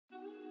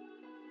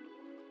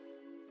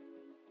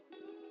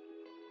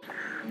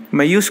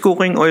May used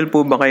cooking oil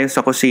po ba kayo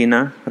sa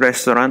kusina,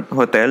 restaurant,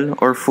 hotel,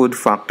 or food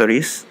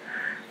factories?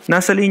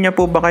 Nasa linya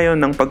po ba kayo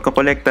ng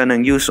pagkakolekta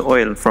ng used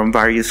oil from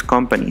various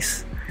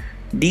companies?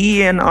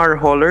 DENR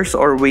haulers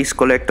or waste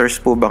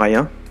collectors po ba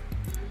kayo?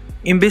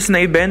 Imbis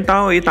na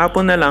ibenta o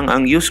itapon na lang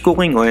ang used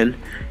cooking oil,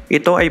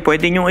 ito ay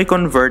pwede nyong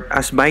i-convert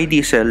as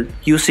biodiesel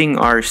using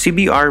our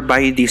CBR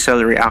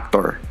biodiesel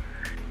reactor.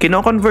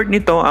 Kino-convert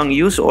nito ang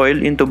used oil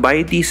into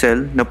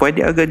biodiesel na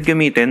pwede agad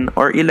gamitin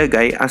or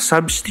ilagay as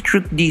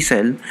substitute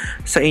diesel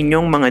sa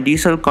inyong mga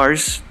diesel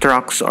cars,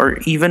 trucks,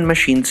 or even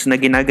machines na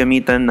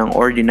ginagamitan ng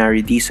ordinary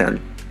diesel.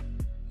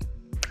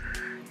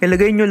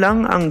 Ilagay nyo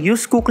lang ang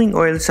used cooking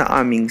oil sa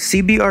aming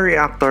CBR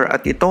reactor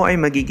at ito ay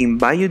magiging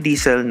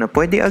biodiesel na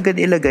pwede agad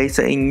ilagay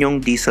sa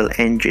inyong diesel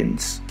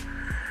engines.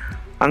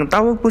 Ang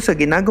tawag po sa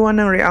ginagawa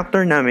ng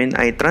reactor namin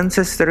ay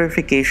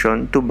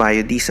Transesterification to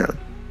biodiesel.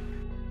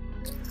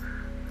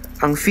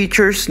 Ang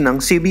features ng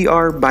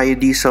CBR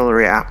biodiesel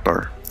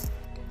reactor.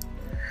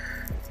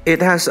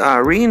 It has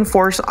a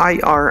reinforced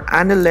IR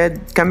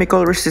anti-lead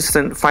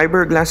chemical-resistant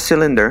fiberglass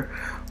cylinder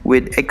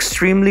with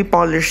extremely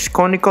polished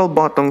conical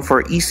bottom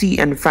for easy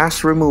and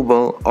fast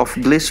removal of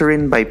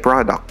glycerin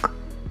byproduct.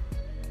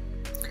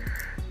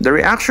 The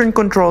reaction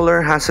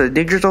controller has a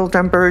digital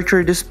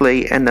temperature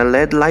display and a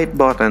LED light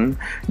button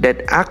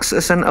that acts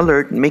as an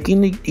alert,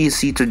 making it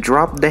easy to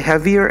drop the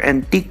heavier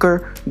and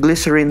thicker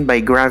glycerin by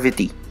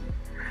gravity.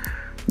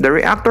 The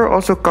reactor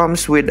also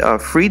comes with a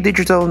free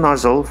digital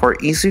nozzle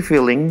for easy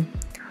filling,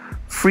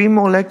 free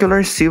molecular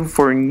sieve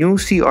for new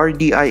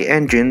CRDI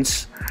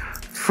engines,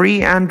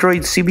 free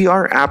Android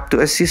CBR app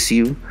to assist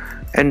you,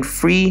 and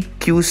free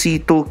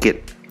QC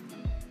toolkit.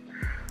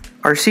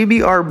 Our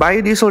CBR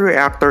biodiesel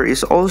reactor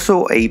is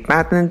also a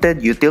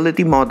patented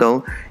utility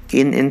model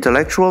in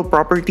Intellectual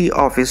Property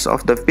Office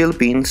of the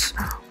Philippines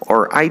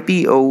or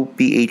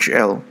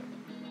IPO-PHL.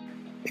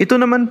 Ito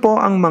naman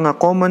po ang mga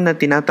common na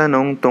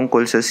tinatanong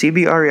tungkol sa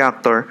CBR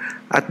reactor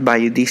at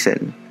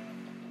biodiesel.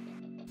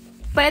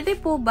 Pwede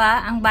po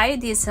ba ang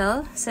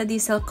biodiesel sa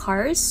diesel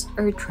cars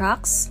or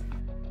trucks?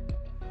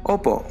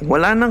 Opo,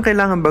 wala nang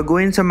kailangan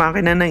baguhin sa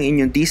makina ng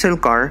inyong diesel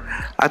car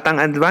at ang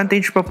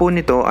advantage pa po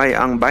nito ay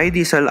ang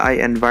biodiesel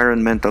ay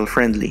environmental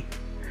friendly.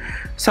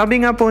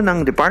 Sabi nga po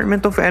ng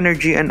Department of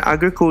Energy and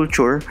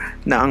Agriculture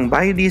na ang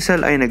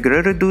biodiesel ay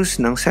nagre-reduce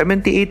ng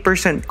 78%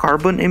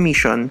 carbon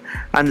emission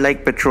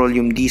unlike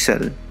petroleum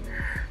diesel.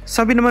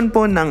 Sabi naman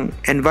po ng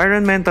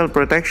Environmental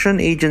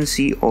Protection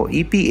Agency o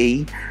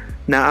EPA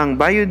na ang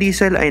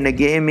biodiesel ay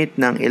nag-e-emit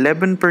ng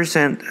 11%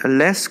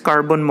 less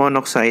carbon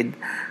monoxide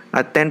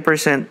at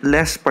 10%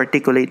 less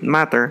particulate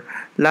matter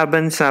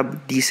laban sa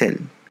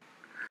diesel.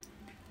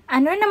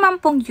 Ano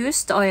naman pong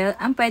used oil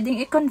ang pwedeng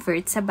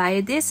i-convert sa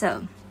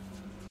biodiesel?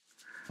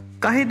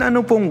 Kahit ano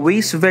pong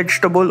waste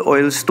vegetable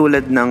oils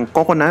tulad ng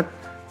coconut,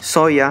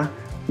 soya,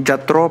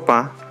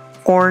 jatropha,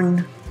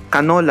 corn,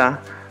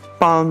 canola,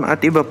 palm at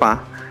iba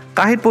pa,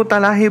 kahit po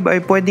talahib ay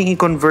pwedeng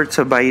i-convert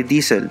sa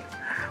biodiesel.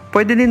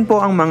 Pwede din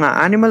po ang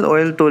mga animal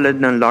oil tulad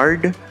ng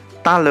lard,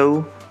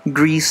 tallow,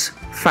 grease,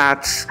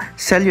 fats,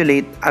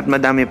 cellulate at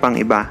madami pang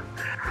iba.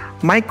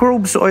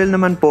 Microbes oil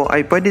naman po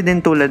ay pwede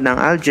din tulad ng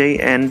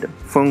algae and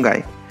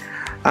fungi.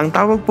 Ang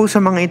tawag po sa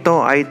mga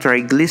ito ay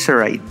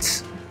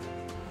triglycerides.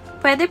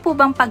 Pwede po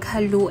bang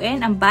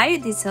paghaluin ang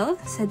biodiesel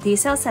sa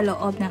diesel sa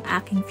loob ng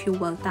aking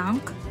fuel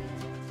tank?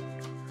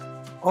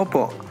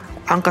 Opo.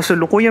 Ang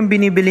kasulukuyang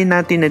binibili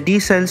natin na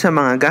diesel sa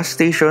mga gas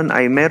station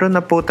ay meron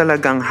na po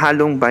talagang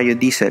halong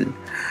biodiesel.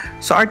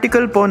 Sa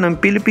article po ng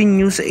Philippine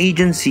News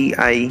Agency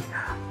ay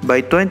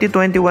by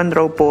 2021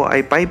 raw po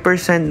ay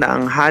 5% na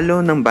ang halo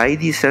ng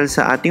biodiesel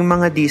sa ating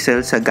mga diesel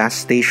sa gas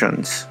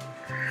stations.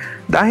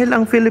 Dahil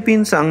ang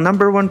Philippines ang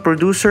number 1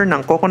 producer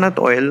ng coconut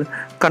oil,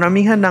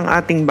 karamihan ng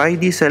ating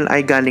biodiesel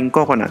ay galing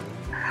coconut.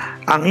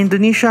 Ang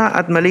Indonesia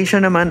at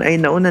Malaysia naman ay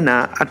nauna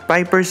na at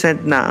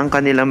 5% na ang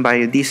kanilang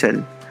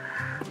biodiesel.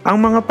 Ang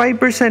mga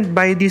 5%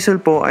 biodiesel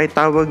po ay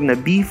tawag na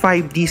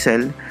B5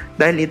 diesel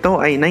dahil ito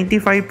ay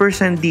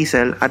 95%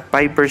 diesel at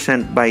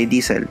 5%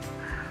 biodiesel.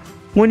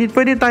 Ngunit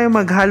pwede tayo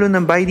maghalo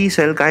ng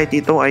biodiesel kahit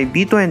ito ay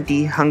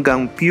B20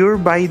 hanggang pure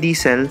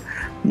biodiesel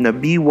na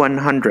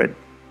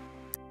B100.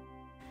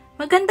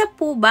 Maganda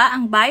po ba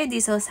ang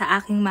biodiesel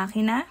sa aking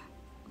makina?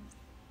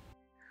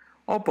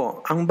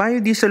 Opo, ang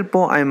biodiesel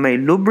po ay may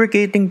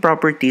lubricating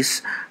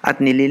properties at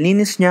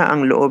nililinis niya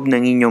ang loob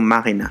ng inyong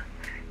makina.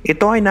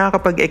 Ito ay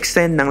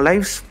nakakapag-extend ng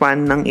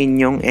lifespan ng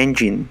inyong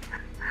engine.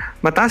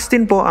 Mataas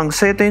din po ang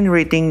certain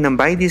rating ng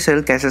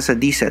biodiesel kaysa sa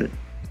diesel.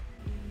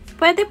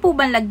 Pwede po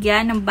bang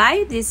lagyan ng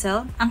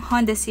biodiesel ang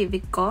Honda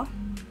Civic ko?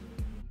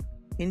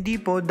 Hindi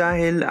po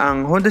dahil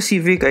ang Honda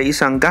Civic ay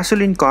isang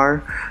gasoline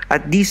car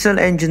at diesel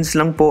engines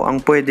lang po ang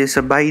pwede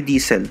sa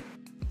biodiesel.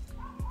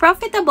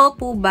 Profitable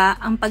po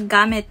ba ang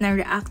paggamit ng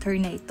reactor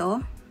na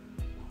ito?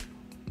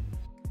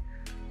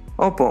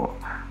 Opo,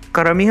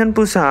 karamihan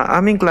po sa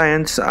aming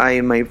clients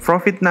ay may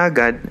profit na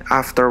agad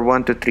after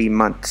 1 to 3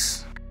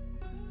 months.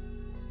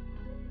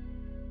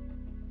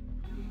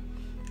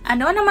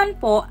 Ano naman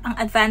po ang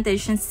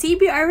advantage ng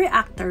CBR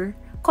reactor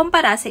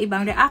kumpara sa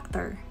ibang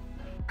reactor?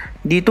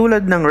 Di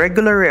tulad ng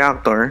regular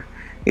reactor,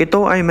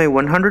 ito ay may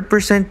 100%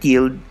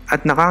 yield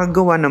at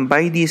nakakagawa ng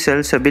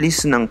biodiesel sa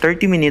bilis ng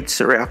 30 minutes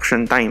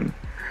reaction time.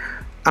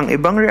 Ang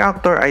ibang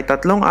reactor ay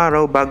 3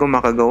 araw bago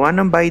makagawa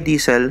ng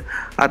biodiesel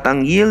at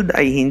ang yield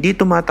ay hindi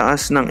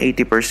tumataas ng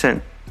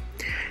 80%.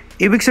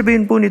 Ibig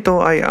sabihin po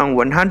nito ay ang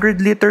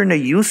 100 liter na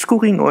used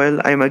cooking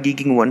oil ay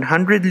magiging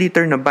 100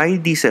 liter na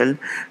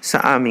biodiesel sa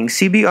aming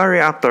CBR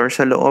reactor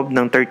sa loob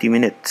ng 30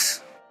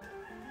 minutes.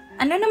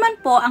 Ano naman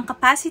po ang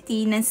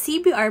capacity ng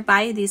CBR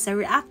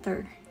biodiesel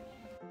reactor?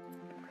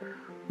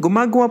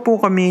 Gumagawa po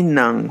kami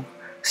ng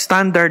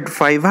standard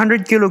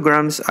 500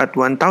 kilograms at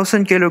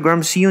 1,000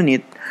 kilograms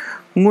unit,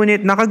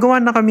 ngunit nakagawa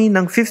na kami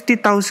ng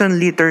 50,000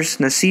 liters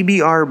na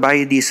CBR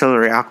biodiesel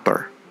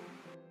reactor.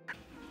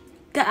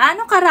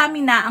 Gaano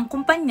karami na ang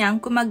kumpanyang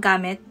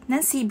gumagamit ng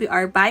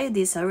CBR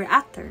biodiesel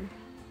reactor?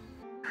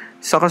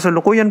 Sa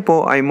kasalukuyan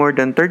po ay more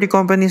than 30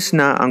 companies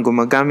na ang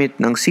gumagamit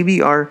ng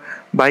CBR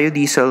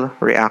biodiesel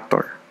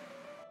reactor.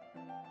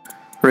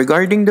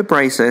 Regarding the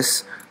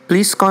prices,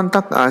 please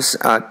contact us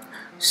at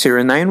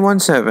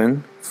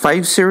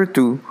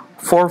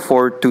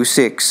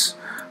 0917-502-4426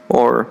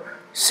 or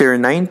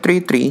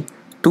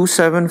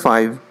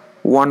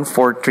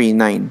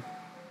 0933-275-1439.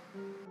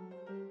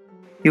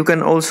 You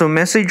can also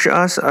message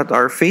us at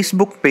our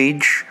Facebook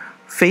page,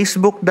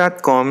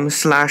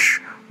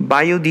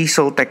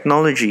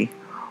 facebook.com/biodieseltechnology,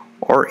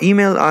 or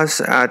email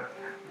us at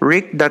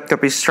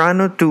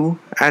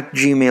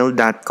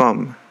ric.capistrano2@gmail.com.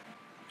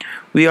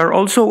 We are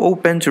also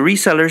open to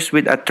resellers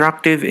with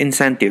attractive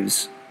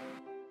incentives.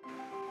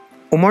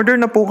 Umorder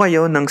na po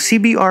kayo ng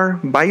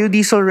CBR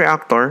biodiesel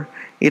reactor.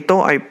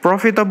 Ito ay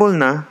profitable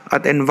na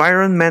at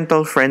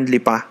environmental friendly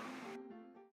pa.